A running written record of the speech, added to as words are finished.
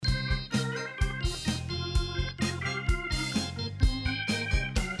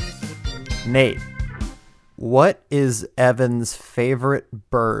Nate, what is Evan's favorite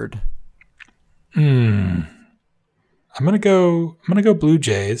bird? I'm gonna go Blue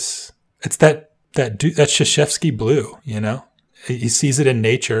Jays. It's that Krzyzewski blue, you know? He sees it in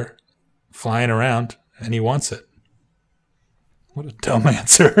nature flying around and he wants it. What a dumb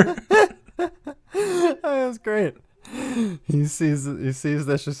answer. That's great. He sees the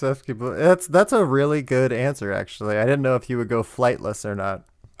Krzyzewski blue. That's a really good answer, actually. I didn't know if he would go flightless or not.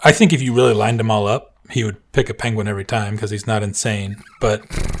 I think if you really lined them all up, he would pick a penguin every time because he's not insane. But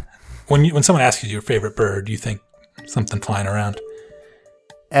when someone asks you your favorite bird, you think something flying around.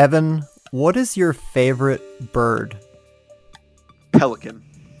 Evan, what is your favorite bird? Pelican.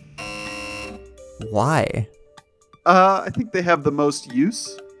 Why? I think they have the most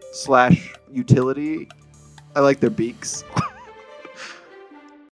use / utility. I like their beaks.